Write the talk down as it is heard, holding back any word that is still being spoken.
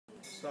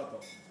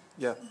Stato.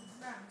 Yeah.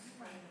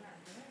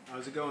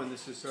 How's it going?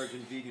 This is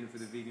Sergeant Vegan for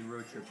the Vegan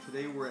Road Trip.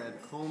 Today we're at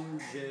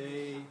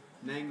Chay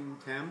Nang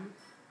Tam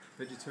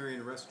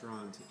Vegetarian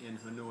Restaurant in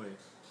Hanoi.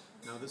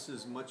 Now this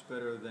is much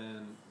better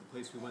than the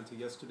place we went to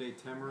yesterday,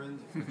 Tamarind,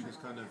 which was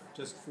kind of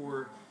just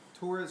for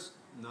tourists.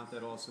 Not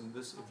that awesome.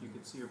 This, if you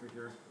could see over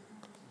here,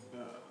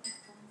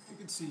 you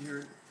can see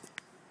here,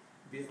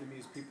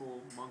 Vietnamese people,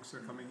 monks are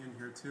coming in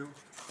here too.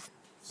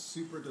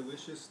 Super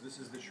delicious. This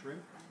is the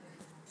shrimp.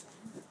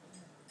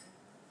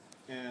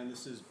 And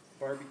this is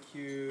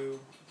barbecue.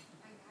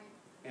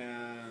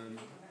 And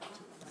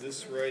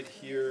this right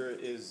here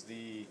is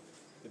the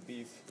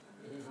beef.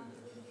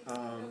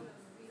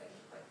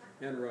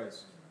 And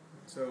rice.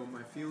 So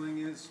my feeling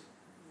is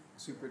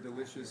super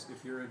delicious.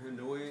 If you're in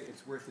Hanoi,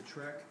 it's worth a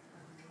trek.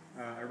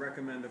 I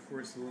recommend, of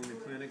course, the Lonely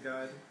Planet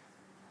guide.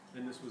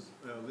 And this was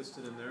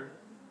listed in there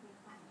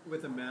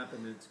with a map,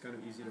 and it's kind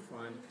of easy to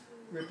find.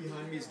 Right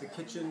behind me is the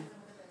kitchen.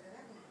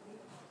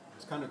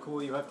 It's kind of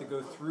cool. You have to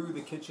go through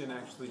the kitchen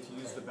actually to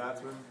use the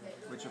bathroom,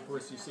 which of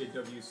course you say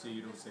WC,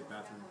 you don't say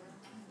bathroom.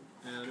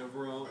 And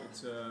overall,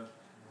 it's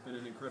been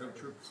an incredible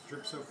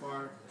trip so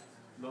far.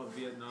 Love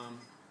Vietnam.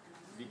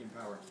 Vegan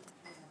power.